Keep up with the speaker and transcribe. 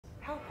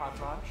pod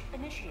launch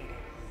initiated.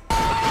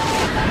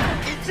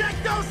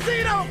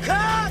 Ejectocito,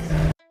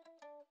 cuz!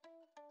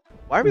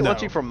 Why are we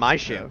launching from my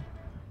ship?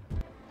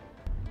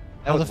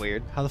 That was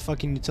weird. How the fuck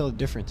can you tell the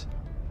difference?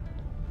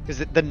 Because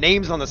the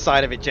name's on the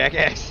side of it,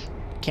 jackass.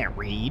 Can't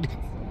read.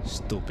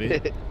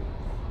 Stupid.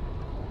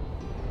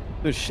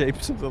 The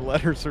shapes of the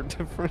letters are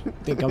different.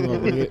 Think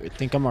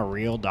I'm a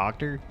real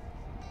doctor?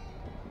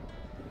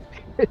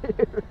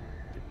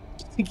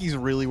 Think he's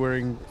really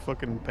wearing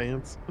fucking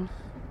pants? Of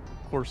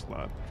course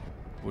not.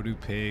 What do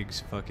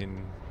pigs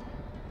fucking...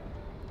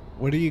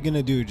 What are you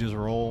gonna do? Just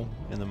roll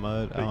in the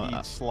mud? They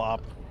eat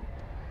slop.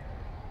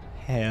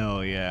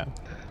 Hell yeah.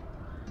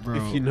 Bro,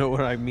 if you know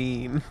what I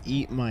mean.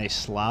 Eat my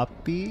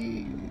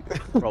sloppy?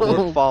 Bro,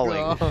 we're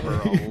falling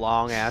for a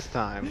long ass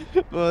time.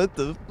 What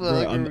the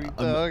fuck are we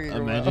talking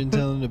imagine about?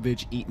 telling a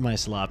bitch, eat my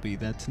sloppy.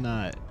 That's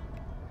not...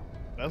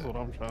 That's what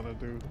I'm trying to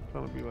do. I'm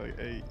trying to be like,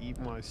 hey, eat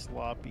my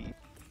sloppy.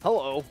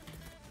 Hello.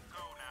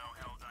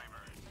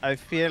 I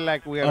feel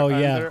like we are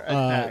under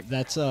attack.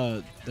 That's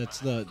the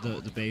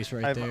base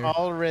right there. I've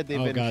already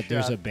been Oh god, shot.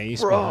 there's a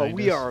base Bro,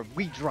 behind us.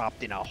 we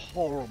dropped in a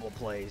horrible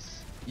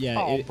place. Yeah,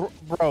 Oh,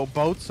 bro,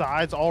 both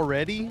sides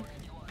already?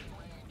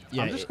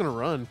 yeah. I'm just gonna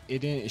run. It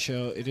didn't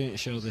show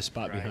the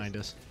spot behind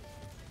us.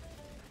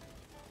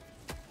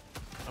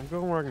 I'm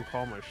going where I can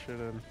call my shit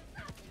in.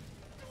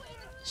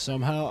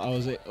 Somehow I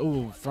was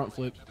front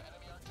flip.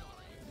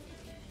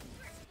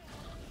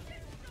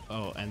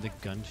 Oh, and the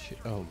gun shit.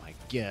 Oh my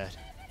god.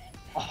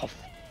 Oh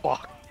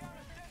fuck.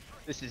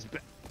 This is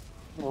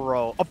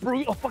bro. A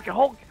fucking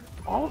Hulk.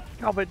 Hulk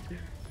coming.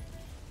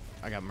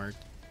 I got murked.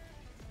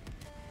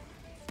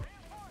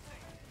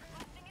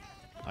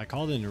 I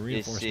called in a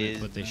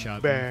reinforcement, but they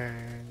shot me.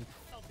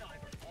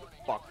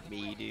 Fuck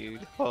me,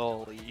 dude.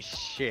 Holy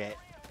shit.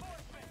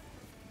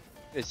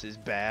 This is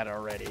bad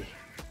already.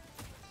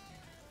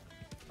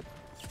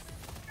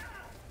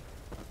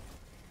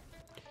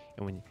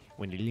 And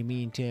when you leave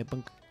me into a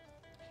bunk,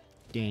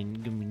 then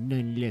give me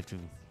none left of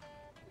him.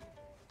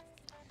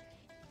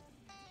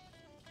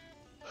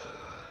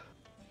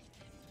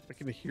 I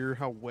can hear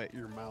how wet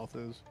your mouth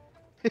is.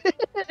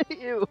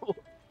 Ew.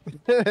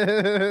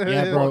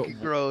 Yeah, bro.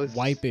 Gross.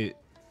 Wipe it.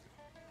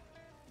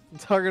 I'm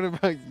talking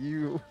about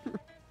you.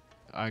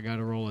 I got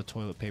a roll of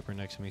toilet paper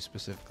next to me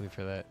specifically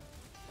for that.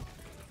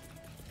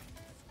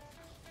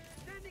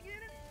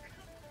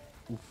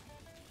 Oof.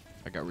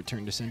 I got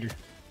return to sender.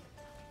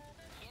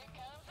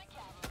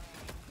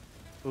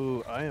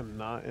 Ooh, I am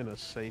not in a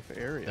safe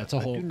area. That's a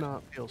Hulk. I do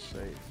not feel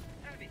safe.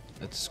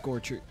 That's a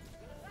scorcher.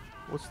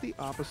 What's the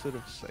opposite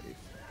of safe?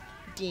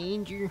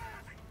 Danger.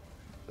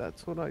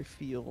 That's what I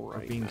feel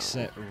right Being now.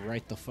 set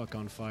right the fuck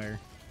on fire.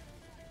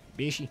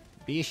 Bishy.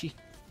 Bishy.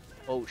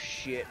 Oh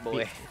shit,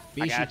 boy. I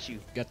Bishy. got you.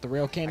 Got the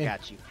rail cannon. I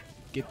got you.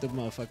 Get the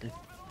motherfucker.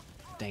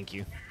 Thank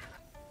you.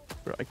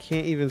 Bro, I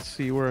can't even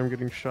see where I'm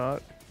getting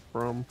shot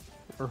from,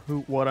 or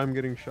what I'm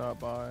getting shot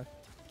by.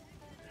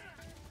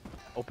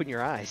 Open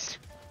your eyes.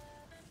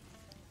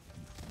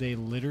 They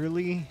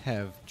literally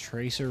have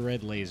tracer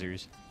red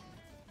lasers.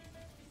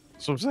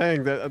 So I'm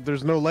saying that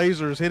there's no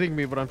lasers hitting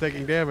me, but I'm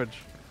taking damage.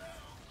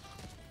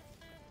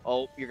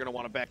 Oh, you're gonna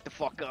want to back the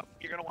fuck up.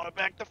 You're gonna want to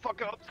back the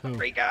fuck up. Who?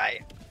 Great guy.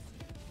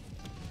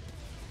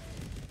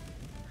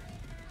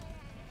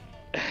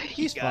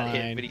 He's he got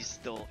hit, fine. but he's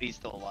still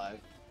alive.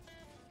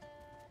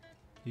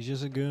 He's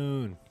just a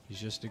goon. He's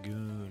just a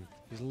goon.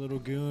 He's a little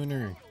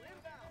gooner.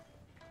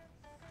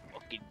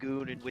 Fucking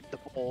gooning with the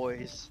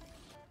boys.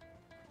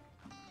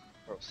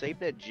 Bro, save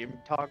that gym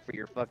talk for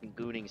your fucking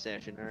gooning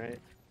session, alright?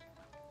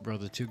 Bro,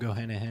 the two go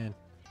hand in hand.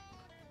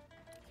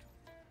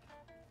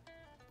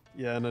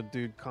 Yeah, and a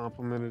dude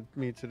complimented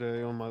me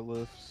today on my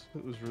lifts.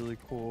 It was really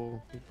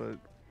cool, but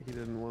he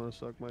didn't want to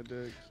suck my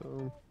dick,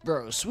 so...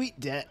 Bro, sweet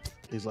depth.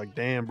 He's like,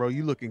 damn, bro,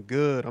 you looking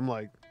good. I'm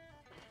like,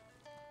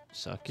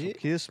 Suck so it.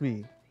 kiss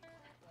me.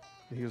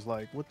 And he was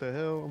like, what the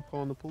hell? I'm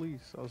calling the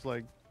police. I was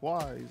like,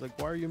 why? He's like,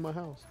 why are you in my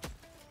house?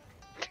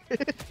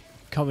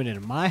 Coming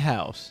into my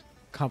house.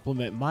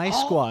 Compliment my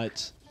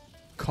squats.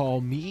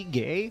 Call me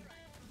gay.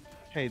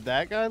 Hey,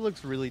 that guy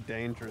looks really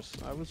dangerous.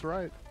 I was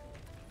right.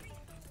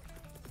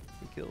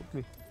 He killed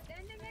me.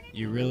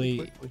 You really...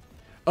 quickly.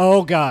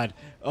 Oh, God.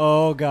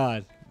 Oh,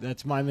 God.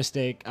 That's my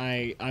mistake.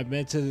 I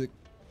meant to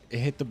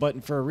hit the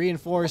button for a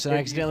reinforce and I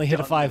accidentally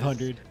hit a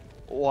 500.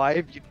 Why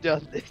have you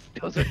done this?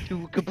 Those are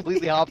two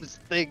completely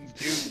opposite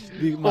things,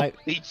 dude. My,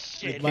 Holy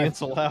shit.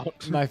 Cancel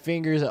out. my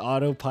fingers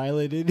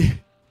autopiloted.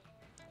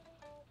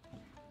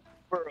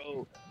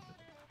 Bro.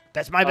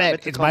 That's my I bad.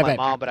 meant to It's call my my bad.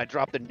 mom, but I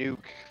dropped the nuke.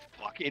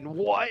 Fucking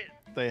what?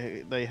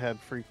 They had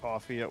free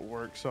coffee at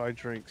work, so I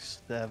drank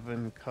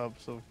 7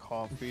 cups of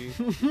coffee.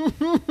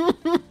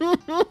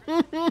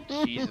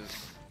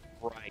 Jesus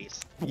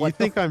Christ. You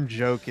think I'm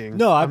joking?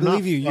 No, I I'm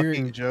believe not you. You're-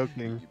 fucking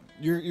joking.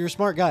 You're a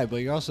smart guy, but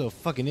you're also a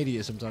fucking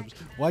idiot sometimes.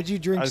 Why'd you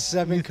drink You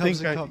 7 cups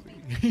think of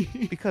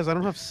coffee? Because I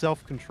don't have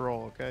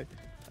self-control, okay?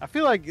 I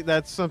feel like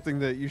that's something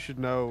that you should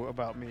know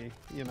about me,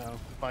 you know,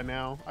 by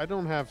now. I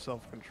don't have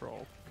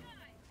self-control.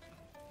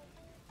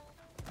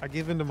 I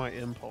give in to my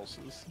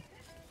impulses.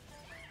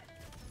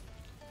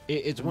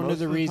 It's And one most of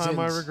the reasons. time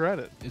I regret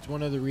it. It's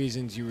one of the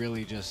reasons you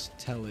really just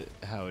tell it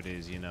how it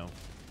is, you know.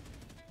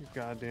 You're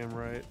goddamn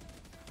right.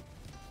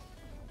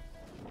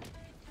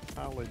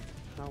 Hallelujah.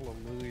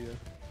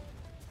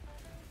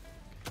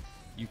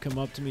 You come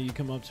up to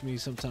me,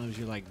 sometimes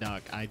you're like,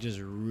 Doc, I just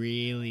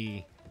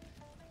really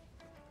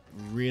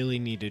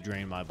need to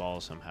drain my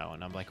balls somehow.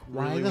 And I'm like,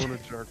 why Really the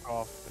want to jerk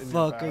off in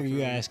your fuck are you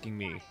bathroom. asking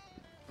me?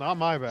 Not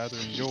my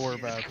bathroom, your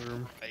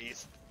bathroom.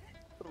 Christ.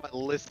 What am I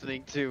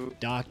listening to?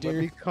 Doctor? Let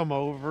me come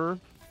over.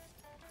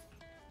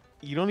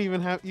 You don't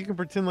even have. You can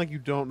pretend like you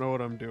don't know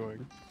what I'm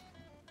doing.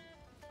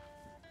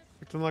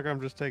 Pretend like I'm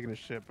just taking a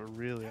shit, but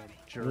really I'm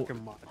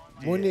jerking my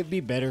dick. Wouldn't it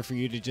be better for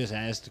you to just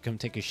ask to come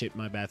take a shit in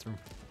my bathroom?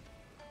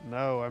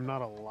 No, I'm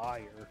not a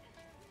liar.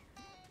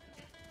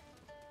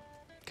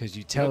 Because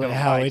you I'm tell not it gonna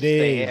how lie, it just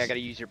say, is. Hey, I gotta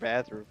use your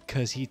bathroom.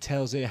 Because he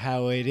tells it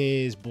how it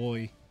is,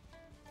 boy.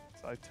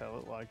 So I tell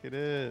it like it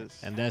is.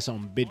 And that's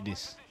on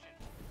business.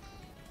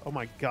 Oh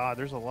my god,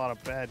 there's a lot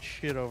of bad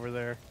shit over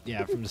there.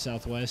 Yeah, from the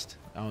southwest.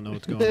 I don't know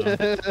what's going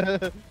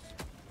on.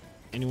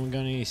 Anyone got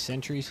any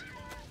sentries?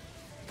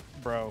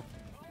 Bro,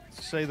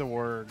 say the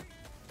word.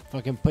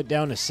 Fucking put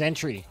down a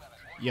sentry,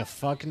 you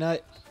fucknut.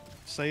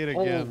 Say it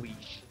again. Holy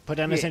shit. Put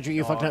down a sentry,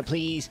 you dog. fucknut,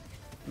 please.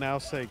 Now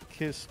say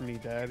kiss me,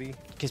 daddy.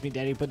 Kiss me,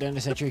 daddy. Put down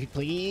a sentry,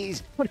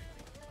 please. Oh,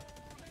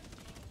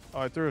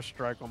 I threw a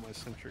strike on my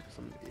sentry because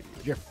I'm an idiot.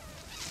 You're.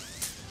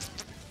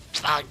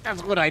 Fuck,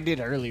 that's what I did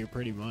earlier,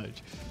 pretty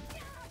much.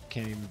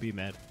 Can't even be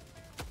mad.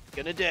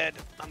 Gonna dead.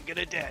 I'm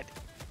gonna dead.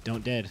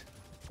 Don't dead.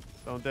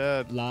 Don't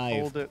dead. Live.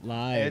 Hold it.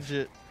 Live. Edge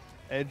it.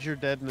 Edge your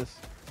deadness.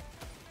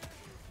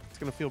 It's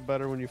gonna feel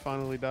better when you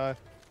finally die.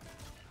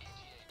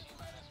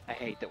 I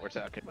hate that we're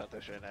talking about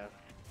this right now.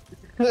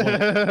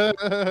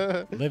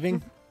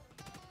 Living?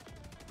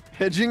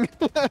 Hedging.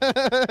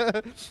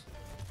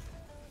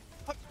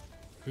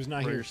 Who's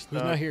not Bro, here? you're Who's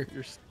not here?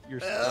 You're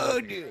Oh,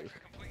 stuck. dude.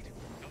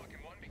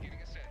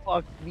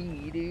 Fuck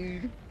me,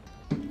 dude.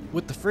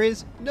 With the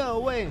frizz? No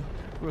way.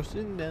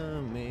 Roasting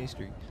down Main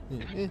Street.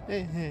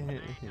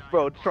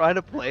 Bro, trying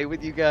to play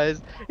with you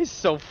guys is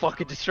so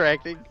fucking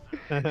distracting.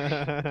 I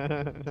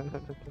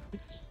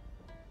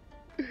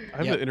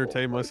have Yep. to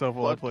entertain myself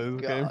while I play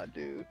this game. God,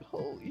 dude.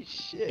 Holy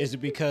shit. Is it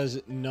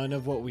because none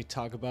of what we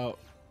talk about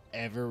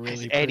ever has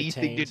really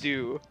anything to pertains?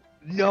 do?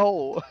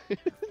 No. It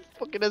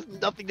fucking has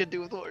nothing to do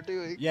with what we're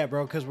doing. Yeah,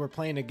 bro, because we're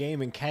playing a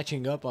game and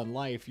catching up on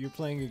life. You're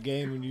playing a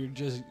game and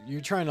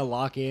you're trying to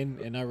lock in,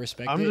 and I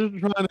respect I'm it.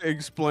 just trying to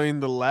explain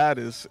the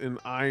lattice in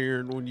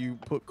iron when you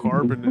put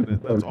carbon in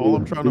it. That's all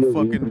I'm trying to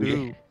fucking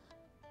do.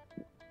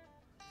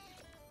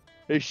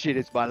 This shit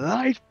is my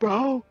life,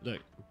 bro.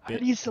 Look, I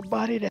need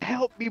somebody to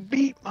help me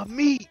beat my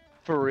meat.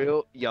 For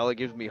real, y'all, it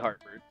gives me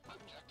heartburn.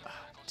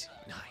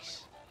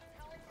 nice.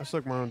 I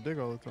suck my own dick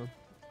all the time.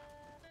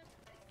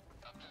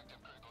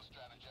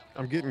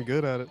 I'm getting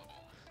good at it.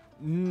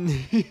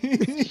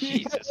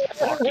 Jesus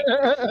fucking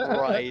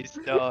Christ,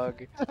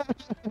 dog.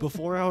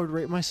 Before I would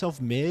rate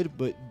myself mid,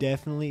 but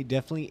definitely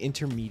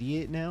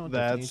intermediate now.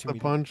 Definitely That's the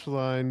intermediate.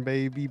 punchline,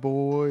 baby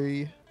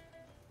boy.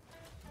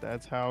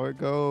 That's how it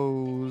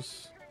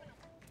goes.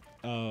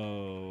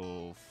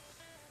 Oh.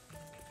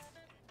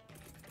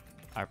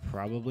 I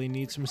probably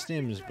need some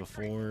stims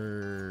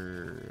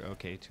before.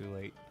 Okay, too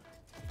late.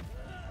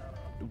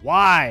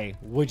 Why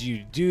would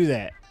you do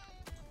that?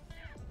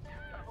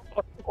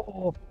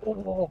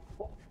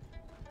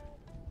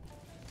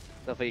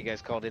 Stuff that you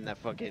guys called in that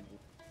fucking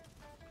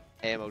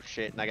ammo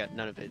shit, and I got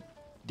none of it.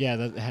 Yeah,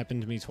 that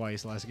happened to me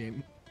twice last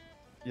game.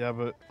 Yeah,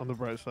 but on the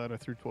bright side, I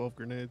threw 12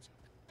 grenades.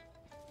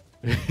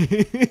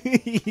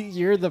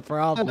 You're the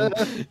problem.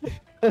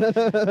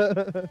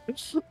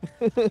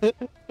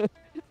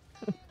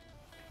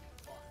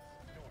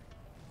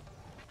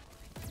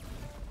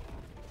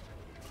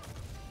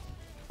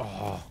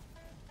 Oh,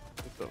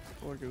 What the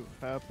fuck is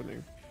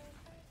happening?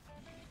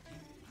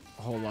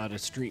 a whole lot of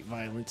street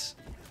violence.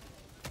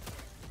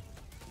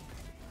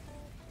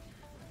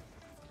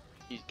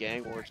 These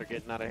gang wars are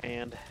getting out of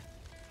hand.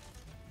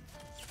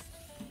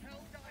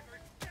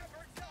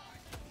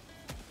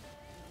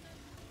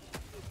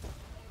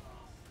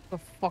 What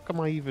the fuck am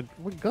I even?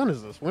 What gun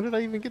is this? When did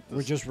I even get this?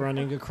 We're just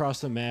running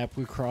across the map.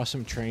 We cross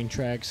some train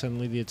tracks.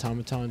 Suddenly the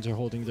automatons are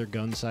holding their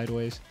guns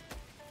sideways.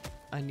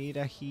 I need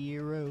a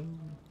hero.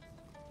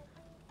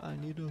 I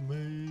need a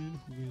man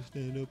who can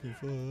stand up and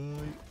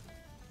fight.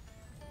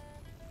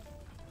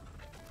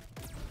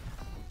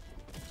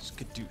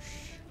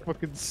 Skadoosh.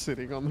 fucking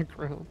sitting on the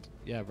ground.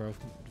 Yeah, bro.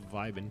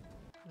 Vibing.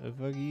 What the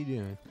fuck are you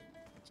doing?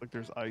 It's like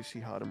there's icy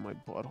hot in my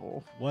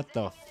butthole. What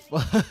the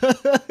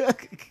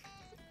fuck?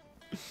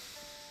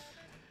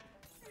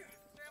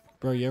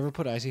 Bro, you ever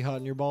put icy hot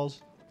in your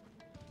balls?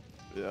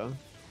 Yeah.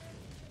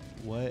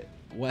 What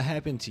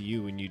happened to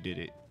you when you did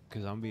it?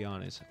 Because I'm be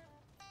honest.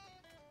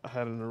 I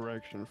had an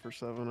erection for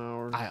 7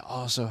 hours. I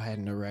also had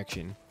an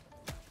erection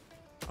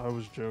I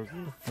was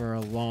joking. for a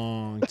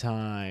long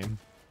time.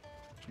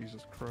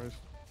 Jesus Christ.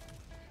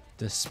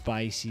 The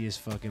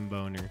spiciest fucking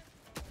boner.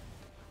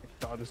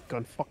 God, this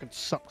gun fucking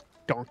sucks.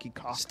 Donkey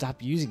cock.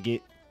 Stop using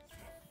it.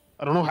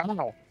 I don't know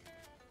how.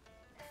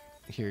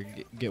 Here,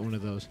 get one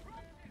of those.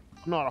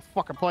 I'm not a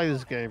fucking play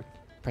this game.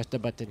 Press the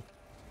button.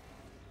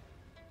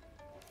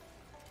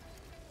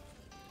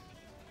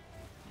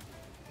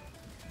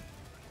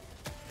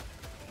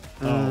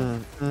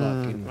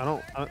 Fucking. I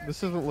don't.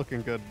 This isn't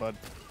looking good, bud.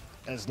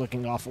 That's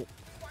looking awful.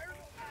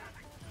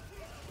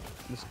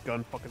 This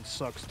gun fucking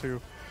sucks too.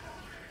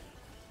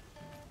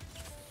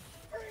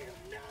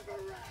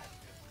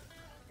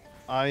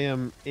 I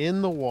am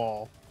in the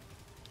wall.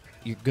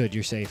 You're good.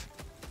 You're safe.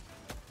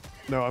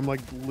 No, I'm like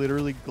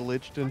literally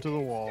glitched into the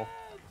wall.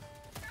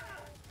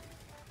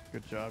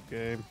 Good job,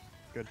 game.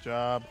 Good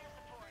job.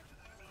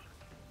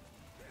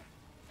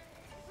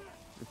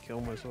 I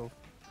kill myself.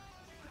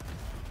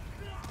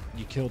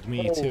 You killed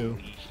me too.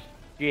 Holy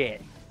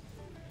shit.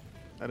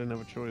 I didn't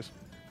have a choice.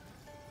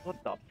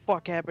 What the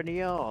fuck happened to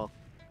y'all?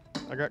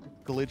 I got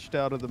glitched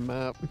out of the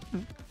map.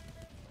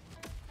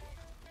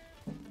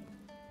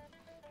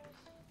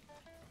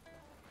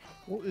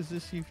 What is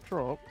this you've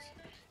dropped?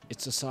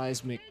 It's a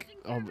seismic.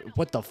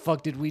 What the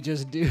fuck did we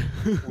just do?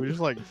 We just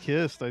like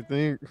kissed, I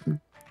think.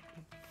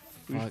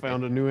 We Fuck,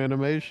 found a new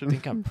animation. I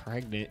think I'm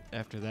pregnant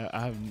after that.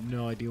 I have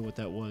no idea what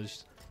that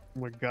was.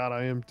 Oh my god,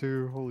 I am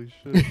too. Holy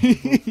shit.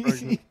 I'm both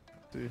pregnant.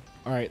 Dude.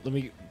 Alright, let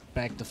me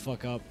back the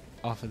fuck up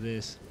off of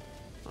this.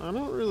 I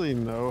don't really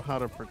know how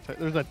to protect.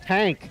 There's a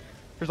tank.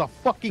 There's a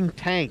fucking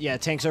tank. Yeah,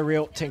 tanks are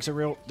real. Tanks are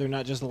real. They're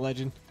not just a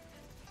legend.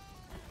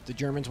 The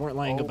Germans weren't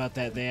lying Oh about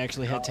that. They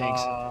actually had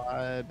tanks.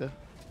 God.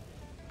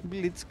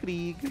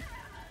 Blitzkrieg.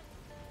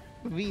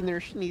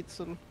 Wiener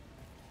Schnitzel.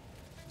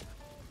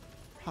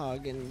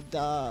 Hagen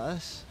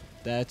Das.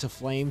 That's a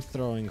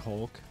flame-throwing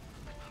Hulk.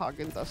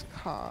 Hagen das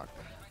Cock.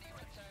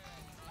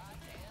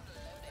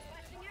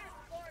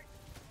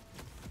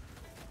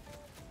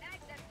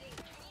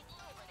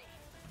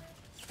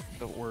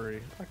 Don't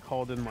worry, I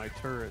called in my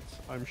turrets.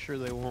 I'm sure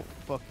they won't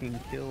fucking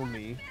kill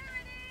me.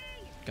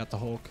 Got the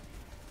Hulk.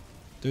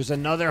 There's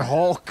another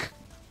Hulk.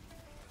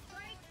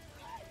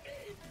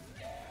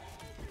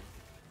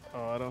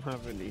 Oh, I don't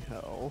have any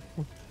health.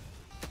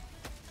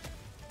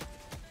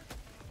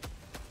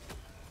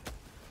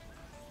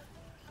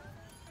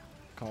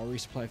 Call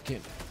resupply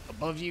kit.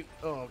 Above you.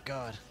 Oh,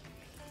 God.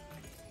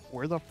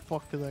 Where the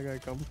fuck did that guy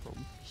come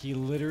from? He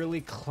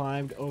literally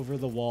climbed over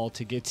the wall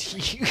to get to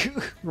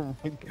you. Oh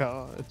my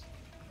god.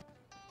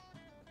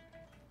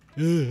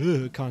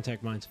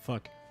 Contact mines.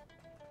 Fuck.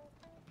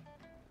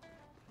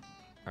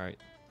 Alright.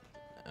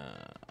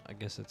 I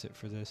guess that's it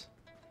for this.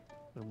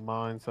 They're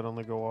mines that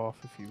only go off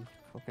if you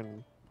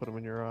fucking put them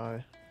in your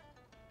eye.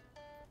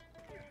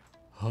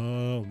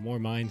 Oh, more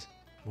mines.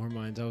 More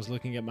mines. I was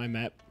looking at my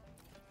map.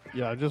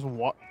 Yeah, I just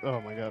oh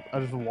my god. I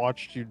just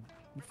watched you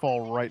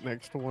fall right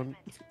next to one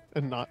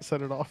and not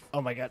set it off.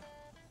 Oh my god.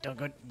 Don't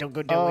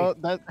go down.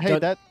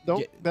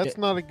 That's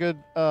not a good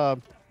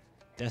That's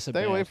a stay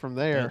bad. away from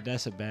there.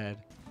 That's a bad.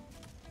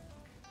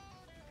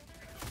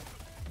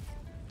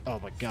 Oh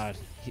my god.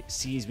 It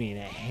sees me and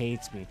it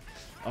hates me.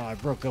 Oh, I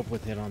broke up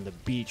with it on the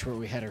beach where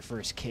we had our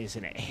first kiss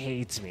and it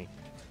hates me.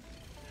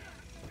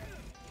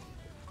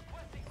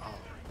 Oh,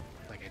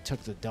 like I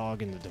took the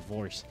dog in the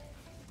divorce.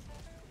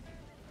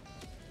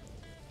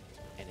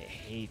 And it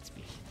hates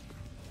me.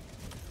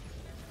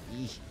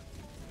 Eeh.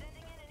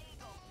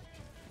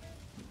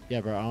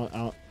 Yeah, bro,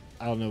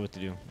 I don't know what to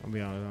do. I'll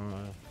be honest. I don't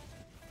know.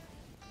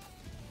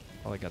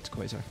 All I got's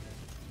Quasar.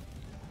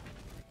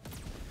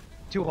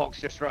 2 Hulks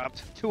just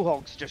dropped. 2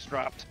 Hulks just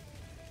dropped.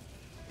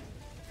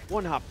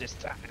 1 hop this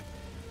time.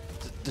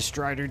 The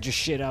Strider just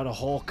shit out a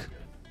Hulk.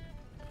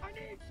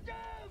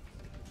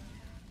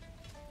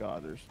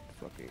 God, there's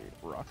fucking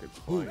rockets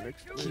flying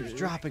next to me. Keeps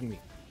dropping me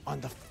on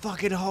the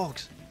fucking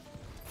Hulks.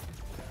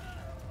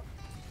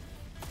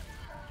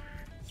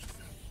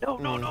 No,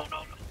 no, no,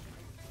 no,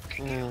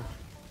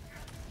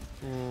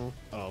 no.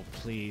 Oh,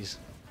 please.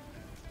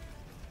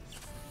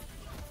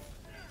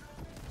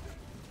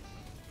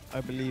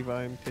 I believe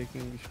I'm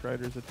taking the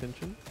Strider's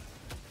attention.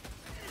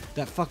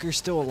 That fucker's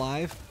still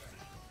alive?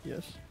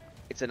 Yes.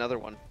 It's another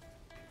one.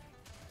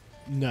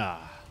 Nah.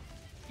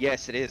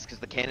 Yes, it is, because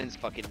the cannon's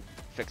fucking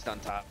fixed on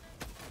top.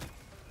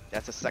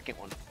 That's a second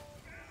one.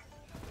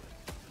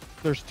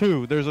 There's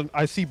 2.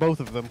 I see both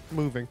of them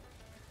moving.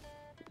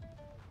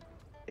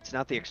 It's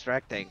not the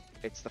extract thing.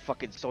 It's the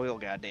fucking soil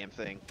goddamn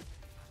thing.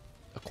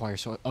 Acquire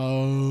soil.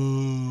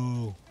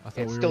 Oh. I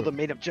thought It's we still were, the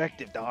main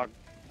objective, dog.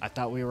 I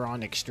thought we were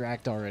on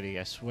extract already,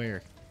 I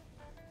swear.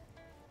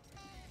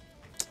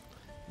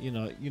 You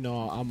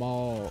know, I'm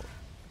all...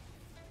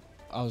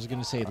 I was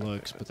gonna say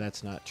looks, but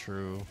that's not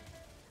true.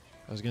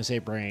 I was gonna say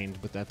brains,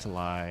 but that's a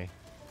lie.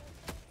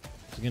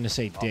 I was gonna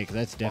say dick,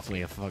 that's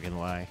definitely a fucking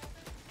lie.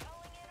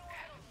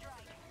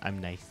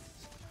 I'm nice.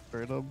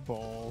 Straight up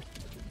ball.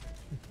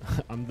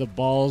 I'm the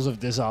balls of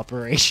this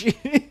operation.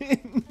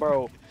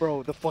 Bro,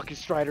 the fucking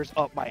Strider's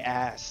up my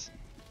ass.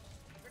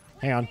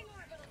 Hang on.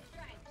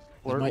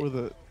 Flirt with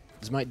it.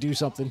 This might do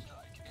something.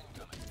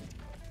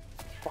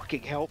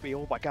 Fucking help me.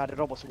 Oh my god, it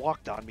almost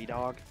walked on me,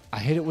 dog. I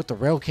hit it with the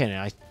rail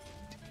cannon.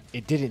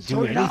 It didn't do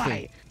So did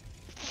anything.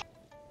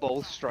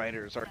 Both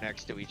Striders are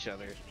next to each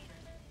other.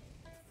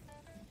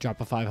 Drop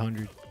a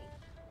 500.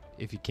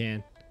 if you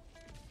can.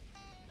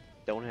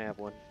 Don't have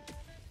one.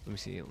 Let me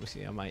see. Let me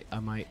see. I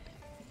might.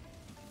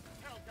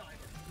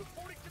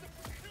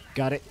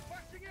 Got it.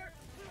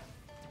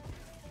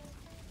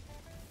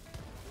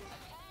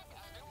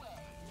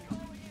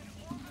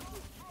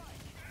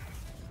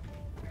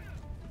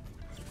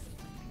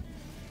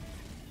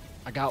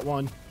 I got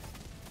one.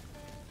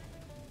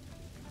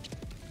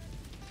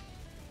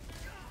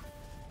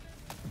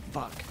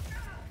 Fuck.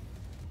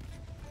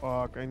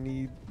 Fuck, I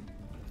need...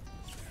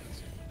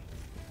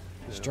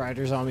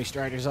 Striders on me,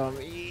 Striders on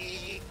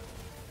me.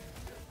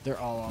 They're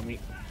all on me.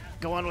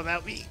 Go on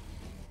without me.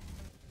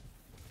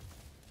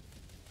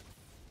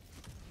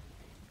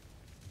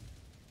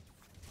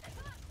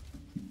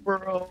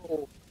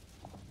 Bro.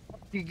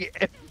 You get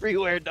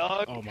everywhere,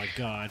 dog. Oh my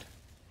god.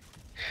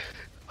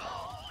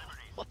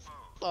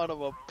 Son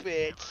of a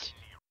bitch.